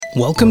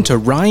Welcome to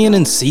Ryan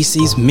and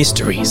Cece's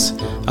Mysteries,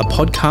 a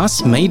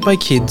podcast made by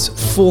kids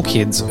for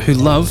kids who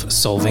love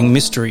solving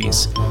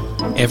mysteries.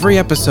 Every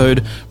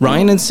episode,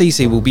 Ryan and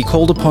Cece will be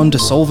called upon to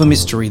solve a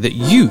mystery that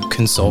you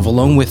can solve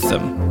along with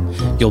them.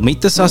 You'll meet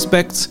the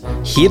suspects,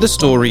 hear the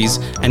stories,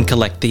 and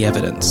collect the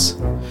evidence.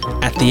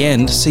 At the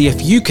end, see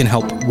if you can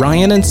help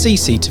Ryan and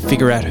Cece to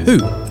figure out who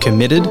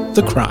committed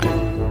the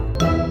crime.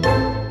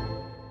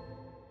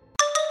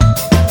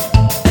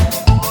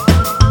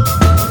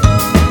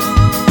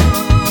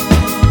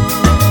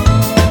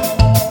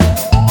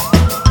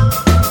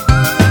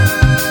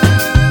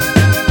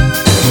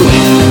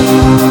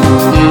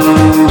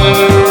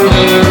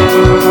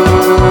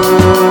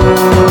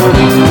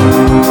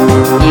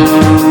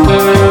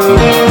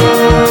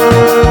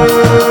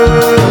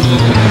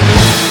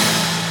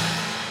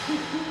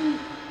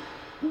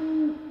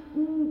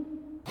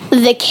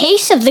 The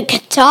Case of the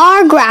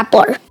Guitar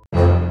Grappler.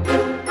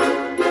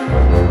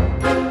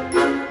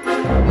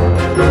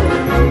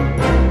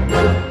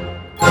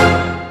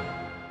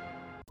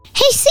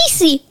 Hey,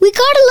 Cece, we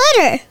got a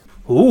letter.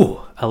 Ooh,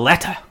 a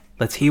letter.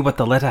 Let's hear what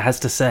the letter has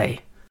to say.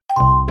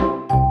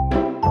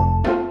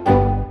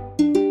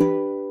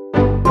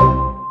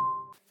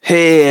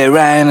 Hey,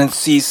 Ryan and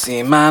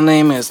Cece, my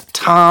name is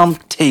Tom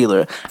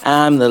Taylor.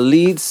 I'm the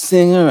lead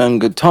singer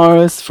and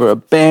guitarist for a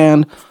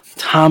band,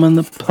 Tom and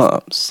the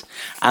Pumps.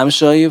 I'm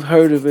sure you've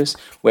heard of us.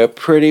 We're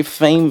pretty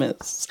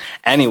famous.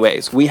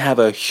 Anyways, we have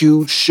a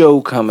huge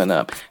show coming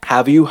up.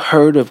 Have you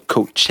heard of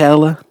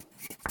Coachella?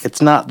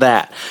 It's not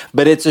that,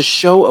 but it's a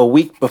show a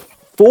week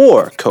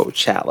before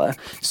Coachella.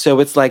 So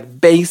it's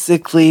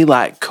basically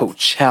like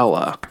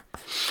Coachella.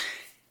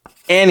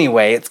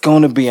 Anyway, it's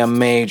going to be a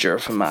major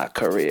for my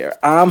career.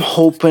 I'm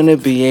hoping to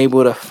be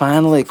able to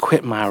finally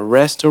quit my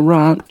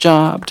restaurant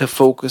job to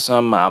focus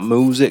on my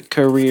music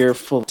career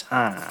full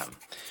time.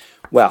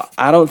 Well,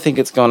 I don't think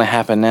it's going to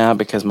happen now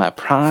because my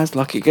prized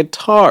lucky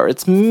guitar,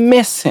 it's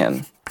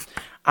missing.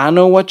 I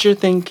know what you're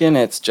thinking,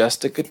 it's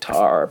just a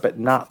guitar, but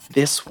not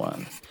this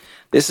one.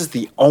 This is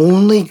the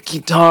only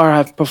guitar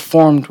I've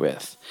performed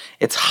with.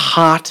 It's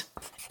hot,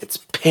 it's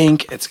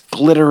pink, it's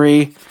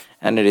glittery,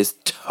 and it is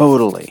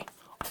totally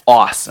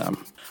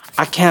awesome.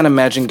 I can't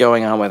imagine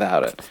going on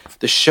without it.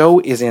 The show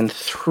is in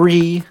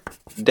 3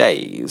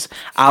 days.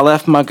 I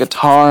left my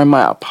guitar in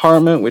my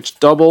apartment, which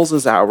doubles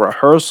as our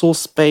rehearsal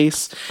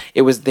space.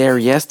 It was there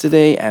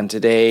yesterday, and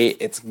today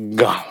it's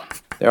gone.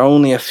 There are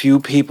only a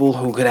few people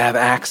who could have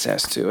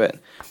access to it.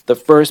 The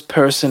first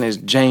person is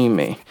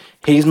Jamie.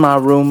 He's my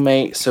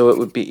roommate, so it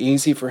would be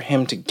easy for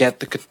him to get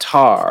the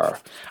guitar.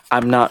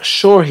 I'm not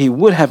sure he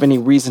would have any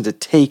reason to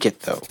take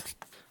it, though.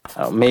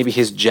 Maybe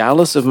he's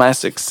jealous of my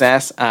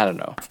success. I don't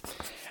know.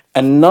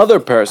 Another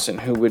person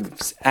who would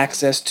have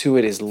access to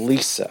it is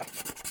Lisa.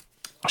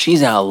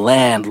 She's our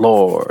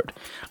landlord.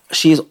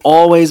 She's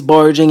always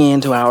barging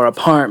into our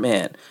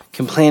apartment,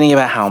 complaining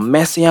about how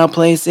messy our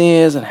place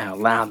is and how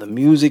loud the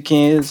music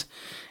is.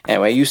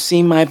 Anyway, you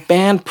see, my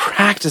band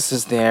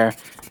practices there,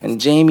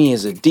 and Jamie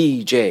is a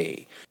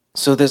DJ,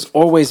 so there's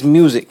always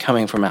music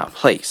coming from our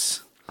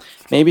place.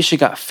 Maybe she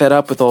got fed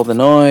up with all the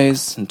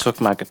noise and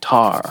took my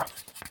guitar.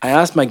 I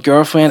asked my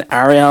girlfriend,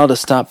 Ariel, to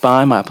stop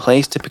by my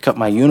place to pick up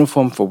my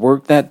uniform for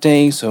work that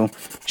day, so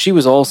she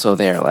was also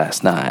there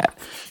last night.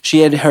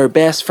 She had her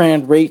best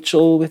friend,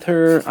 Rachel, with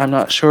her. I'm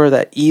not sure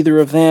that either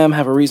of them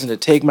have a reason to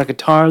take my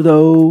guitar,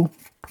 though.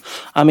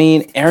 I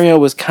mean, Ariel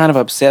was kind of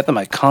upset that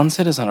my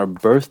concert is on her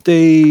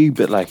birthday,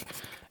 but,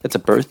 it's a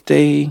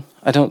birthday.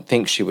 I don't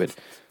think she would,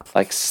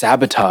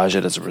 sabotage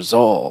it as a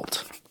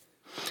result.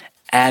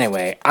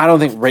 Anyway, I don't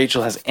think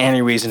Rachel has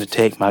any reason to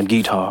take my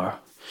guitar.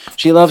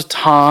 She loves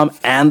Tom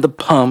and the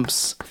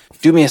Pumps.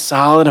 Do me a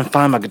solid and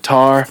find my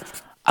guitar.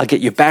 I'll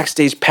get you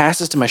backstage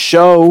passes to my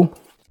show.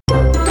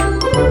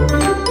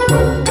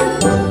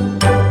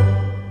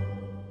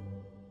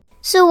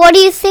 So what do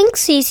you think,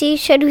 Cece?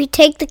 Should we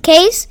take the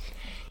case?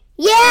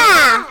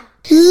 Yeah!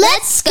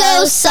 Let's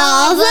go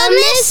solve a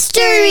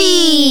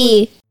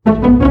mystery!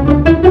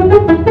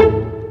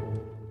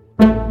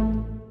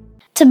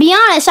 To be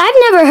honest, I've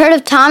never heard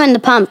of Tom and the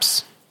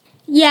Pumps.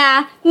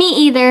 Yeah, me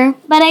either,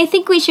 but I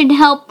think we should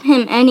help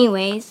him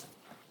anyways.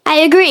 I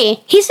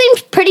agree. He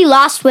seems pretty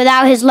lost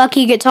without his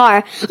lucky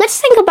guitar.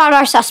 Let's think about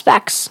our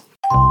suspects.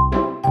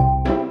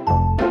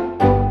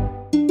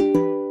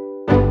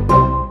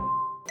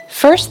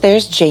 First,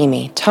 there's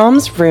Jamie,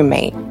 Tom's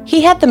roommate.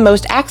 He had the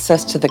most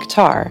access to the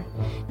guitar.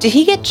 Did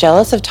he get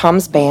jealous of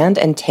Tom's band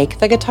and take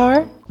the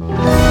guitar?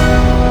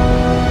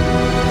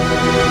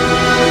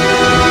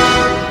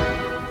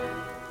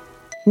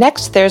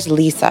 Next, there's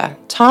Lisa,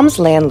 Tom's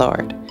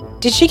landlord.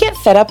 Did she get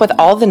fed up with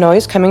all the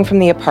noise coming from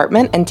the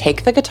apartment and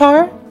take the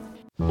guitar?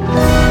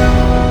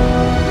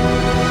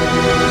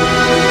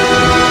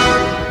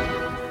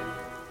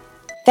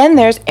 Then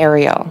there's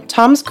Ariel,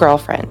 Tom's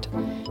girlfriend.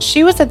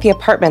 She was at the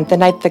apartment the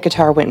night the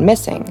guitar went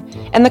missing,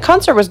 and the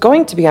concert was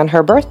going to be on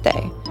her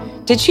birthday.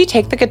 Did she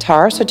take the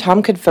guitar so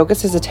Tom could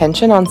focus his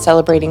attention on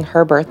celebrating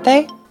her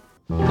birthday?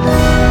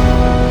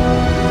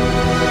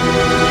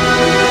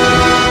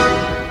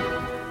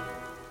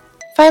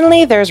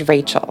 Finally, there's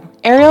Rachel.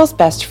 Ariel's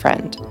best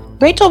friend.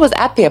 Rachel was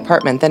at the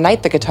apartment the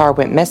night the guitar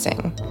went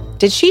missing.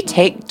 Did she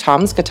take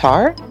Tom's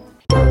guitar?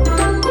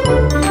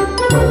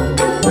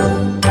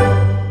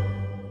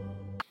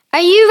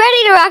 Are you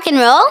ready to rock and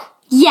roll?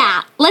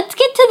 Yeah, let's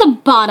get to the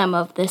bottom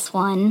of this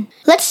one.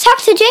 Let's talk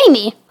to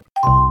Jamie.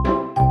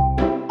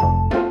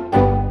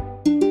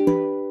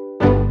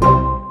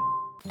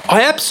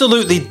 I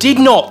absolutely did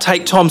not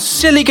take Tom's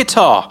silly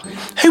guitar.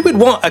 Who would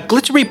want a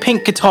glittery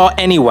pink guitar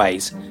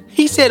anyways?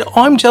 He said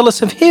I'm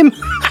jealous of him.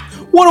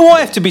 What do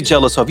I have to be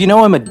jealous of? You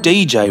know I'm a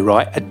DJ,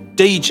 right? A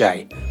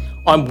DJ.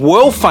 I'm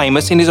world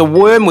famous and he's a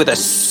worm with a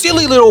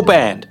silly little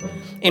band.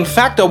 In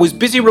fact, I was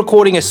busy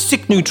recording a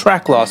sick new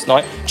track last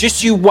night.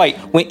 Just you wait.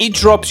 When it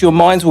drops, your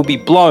minds will be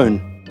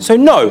blown. So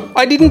no,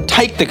 I didn't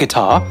take the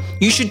guitar.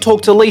 You should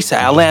talk to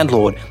Lisa, our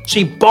landlord.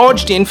 She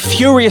barged in,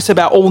 furious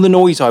about all the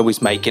noise I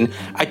was making.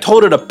 I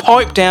told her to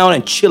pipe down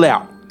and chill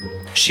out.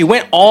 She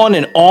went on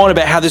and on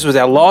about how this was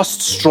our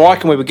last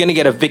strike and we were going to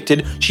get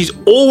evicted. She's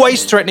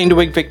always threatening to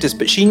evict us,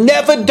 but she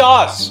never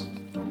does.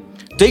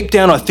 Deep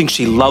down, I think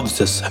she loves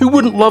us. Who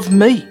wouldn't love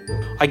me?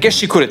 I guess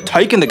she could have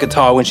taken the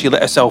guitar when she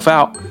let herself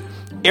out.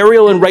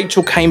 Ariel and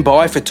Rachel came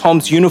by for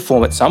Tom's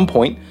uniform at some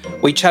point.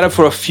 We chatted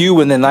for a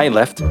few and then they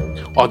left.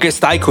 I guess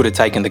they could have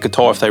taken the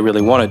guitar if they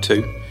really wanted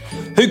to.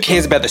 Who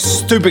cares about the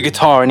stupid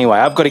guitar anyway?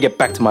 I've got to get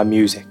back to my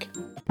music.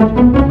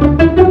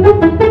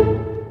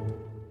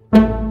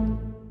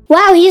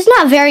 Wow, he's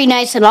not very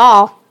nice at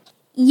all.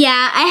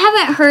 Yeah, I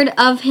haven't heard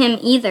of him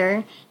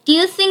either. Do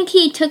you think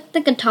he took the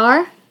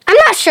guitar? I'm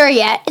not sure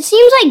yet. It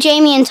seems like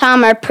Jamie and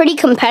Tom are pretty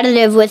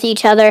competitive with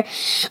each other.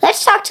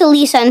 Let's talk to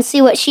Lisa and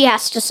see what she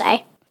has to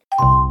say.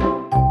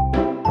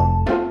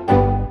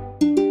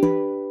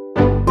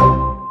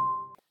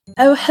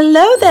 Oh,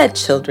 hello there,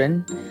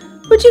 children.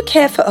 Would you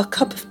care for a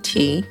cup of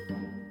tea?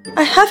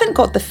 I haven't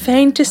got the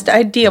faintest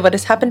idea what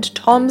has happened to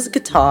Tom's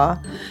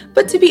guitar,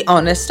 but to be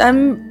honest,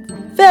 I'm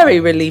very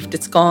relieved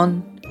it's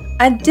gone.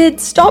 I did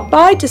stop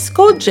by to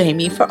scold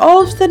Jamie for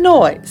all of the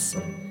noise.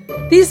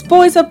 These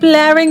boys are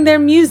blaring their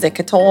music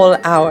at all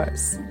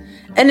hours,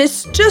 and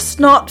it's just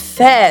not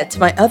fair to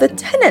my other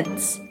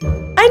tenants.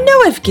 I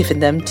know I've given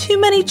them too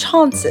many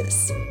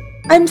chances.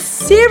 I'm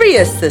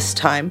serious this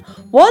time.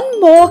 One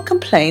more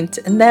complaint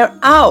and they're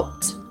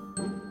out.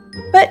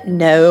 But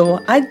no,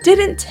 I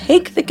didn't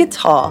take the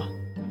guitar.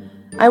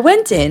 I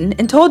went in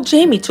and told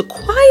Jamie to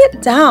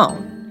quiet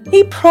down.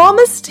 He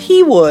promised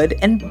he would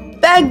and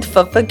begged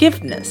for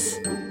forgiveness.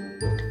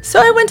 So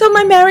I went on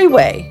my merry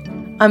way.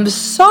 I'm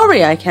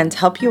sorry I can't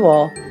help you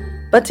all,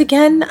 but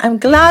again, I'm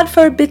glad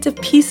for a bit of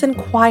peace and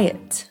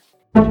quiet.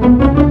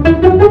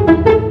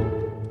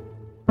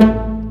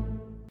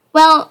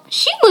 Well,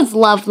 she was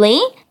lovely.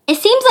 It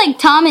seems like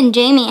Tom and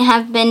Jamie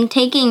have been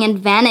taking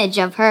advantage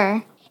of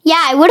her.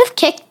 Yeah, I would have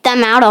kicked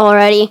them out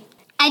already.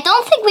 I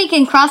don't think we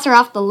can cross her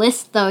off the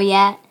list though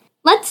yet.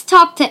 Let's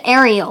talk to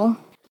Ariel.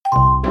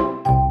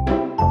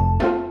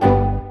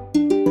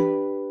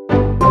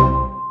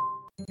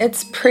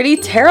 It's pretty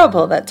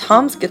terrible that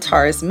Tom's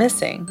guitar is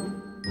missing.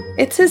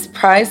 It's his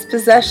prized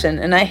possession,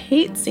 and I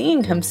hate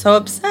seeing him so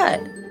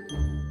upset.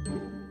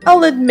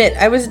 I'll admit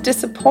I was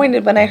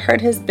disappointed when I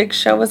heard his big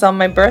show was on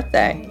my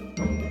birthday.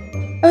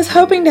 I was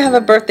hoping to have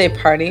a birthday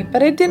party,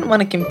 but I didn't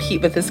want to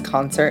compete with his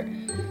concert,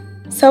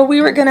 so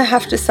we were going to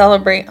have to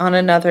celebrate on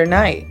another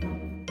night.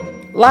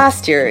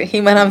 Last year,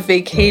 he went on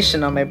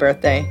vacation on my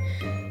birthday,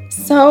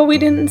 so we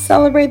didn't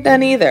celebrate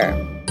then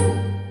either.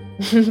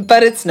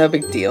 But it's no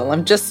big deal,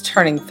 I'm just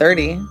turning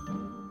 30.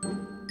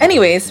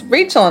 Anyways,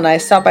 Rachel and I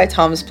stopped by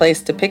Tom's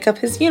place to pick up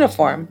his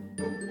uniform.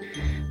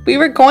 We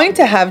were going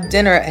to have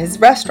dinner at his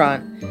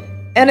restaurant,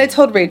 and I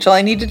told Rachel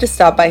I needed to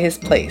stop by his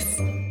place.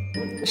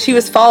 She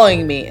was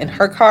following me in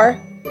her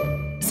car,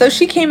 so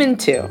she came in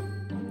too.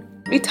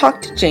 We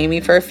talked to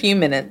Jamie for a few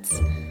minutes.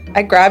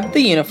 I grabbed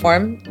the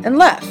uniform and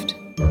left.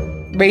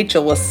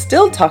 Rachel was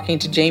still talking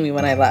to Jamie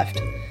when I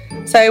left,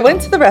 so I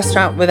went to the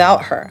restaurant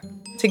without her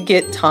to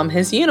get Tom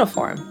his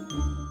uniform.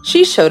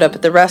 She showed up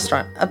at the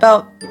restaurant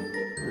about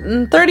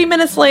 30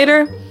 minutes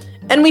later,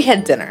 and we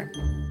had dinner.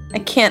 I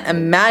can't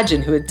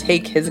imagine who would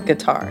take his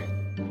guitar.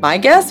 My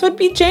guess would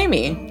be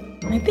Jamie.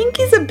 I think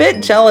he's a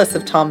bit jealous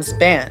of Tom's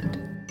band.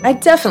 I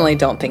definitely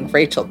don't think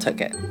Rachel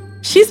took it.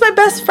 She's my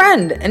best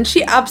friend, and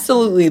she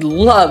absolutely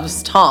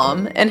loves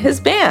Tom and his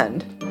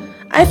band.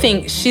 I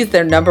think she's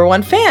their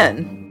 #1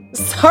 fan.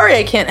 Sorry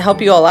I can't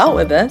help you all out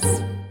with this.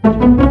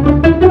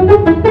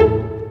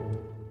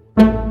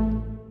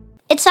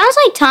 It sounds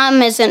like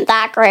Tom isn't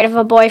that great of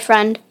a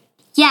boyfriend.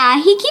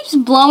 Yeah, he keeps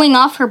blowing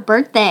off her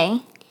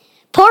birthday.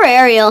 Poor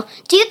Ariel.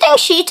 Do you think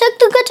she took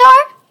the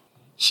guitar?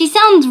 She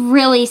sounds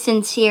really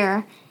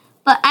sincere,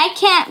 but I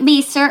can't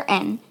be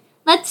certain.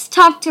 Let's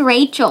talk to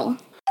Rachel.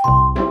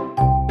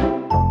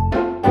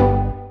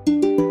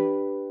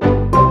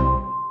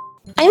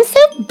 I'm so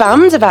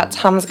bummed about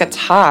Tom's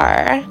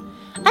guitar.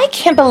 I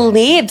can't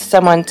believe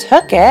someone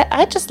took it.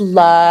 I just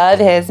love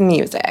his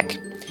music.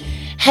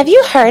 Have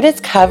you heard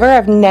his cover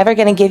of Never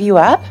Gonna Give You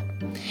Up?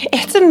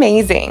 It's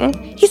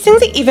amazing. He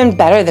sings it even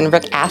better than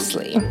Rick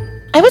Astley.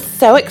 I was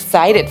so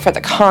excited for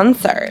the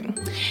concert.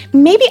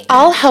 Maybe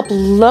I'll help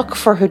look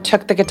for who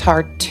took the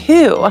guitar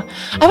too.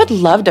 I would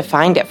love to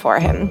find it for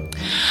him.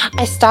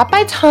 I stopped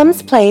by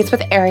Tom's place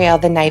with Ariel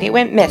the night it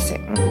went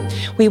missing.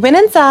 We went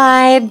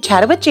inside,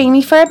 chatted with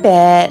Jamie for a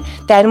bit,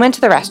 then went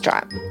to the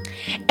restaurant.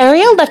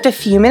 Ariel left a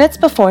few minutes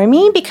before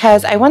me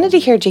because I wanted to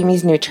hear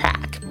Jamie's new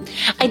track.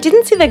 I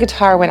didn't see the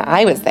guitar when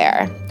I was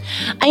there.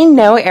 I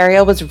know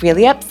Ariel was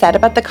really upset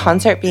about the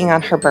concert being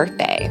on her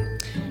birthday.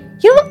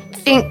 You don't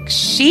think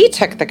she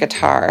took the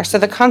guitar so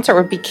the concert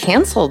would be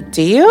canceled,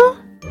 do you?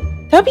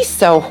 That would be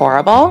so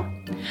horrible.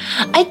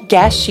 I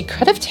guess she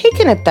could have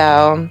taken it,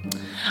 though.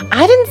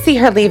 I didn't see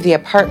her leave the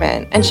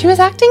apartment, and she was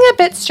acting a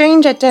bit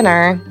strange at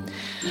dinner.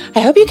 I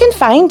hope you can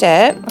find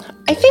it.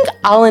 I think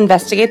I'll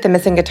investigate the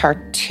missing guitar,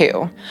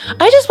 too.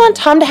 I just want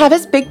Tom to have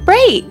his big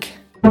break.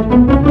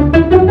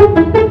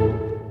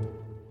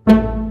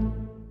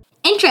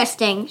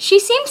 Interesting. She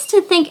seems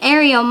to think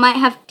Ariel might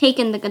have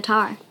taken the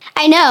guitar.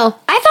 I know.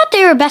 I thought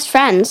they were best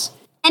friends.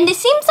 And it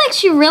seems like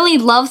she really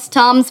loves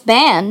Tom's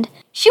band.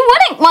 She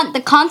wouldn't want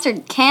the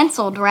concert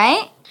canceled,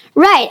 right?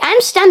 Right, I'm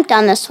stumped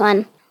on this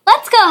one.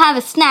 Let's go have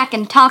a snack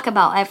and talk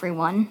about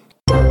everyone.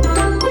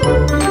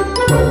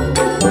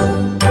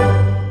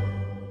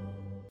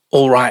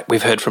 All right,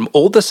 we've heard from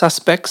all the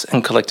suspects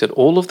and collected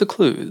all of the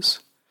clues.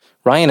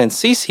 Ryan and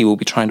Cece will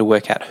be trying to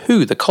work out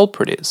who the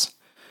culprit is.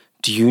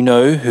 Do you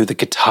know who the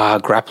guitar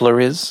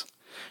grappler is?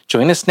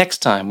 Join us next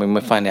time when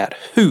we find out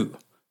who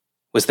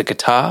was the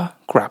guitar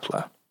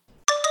grappler.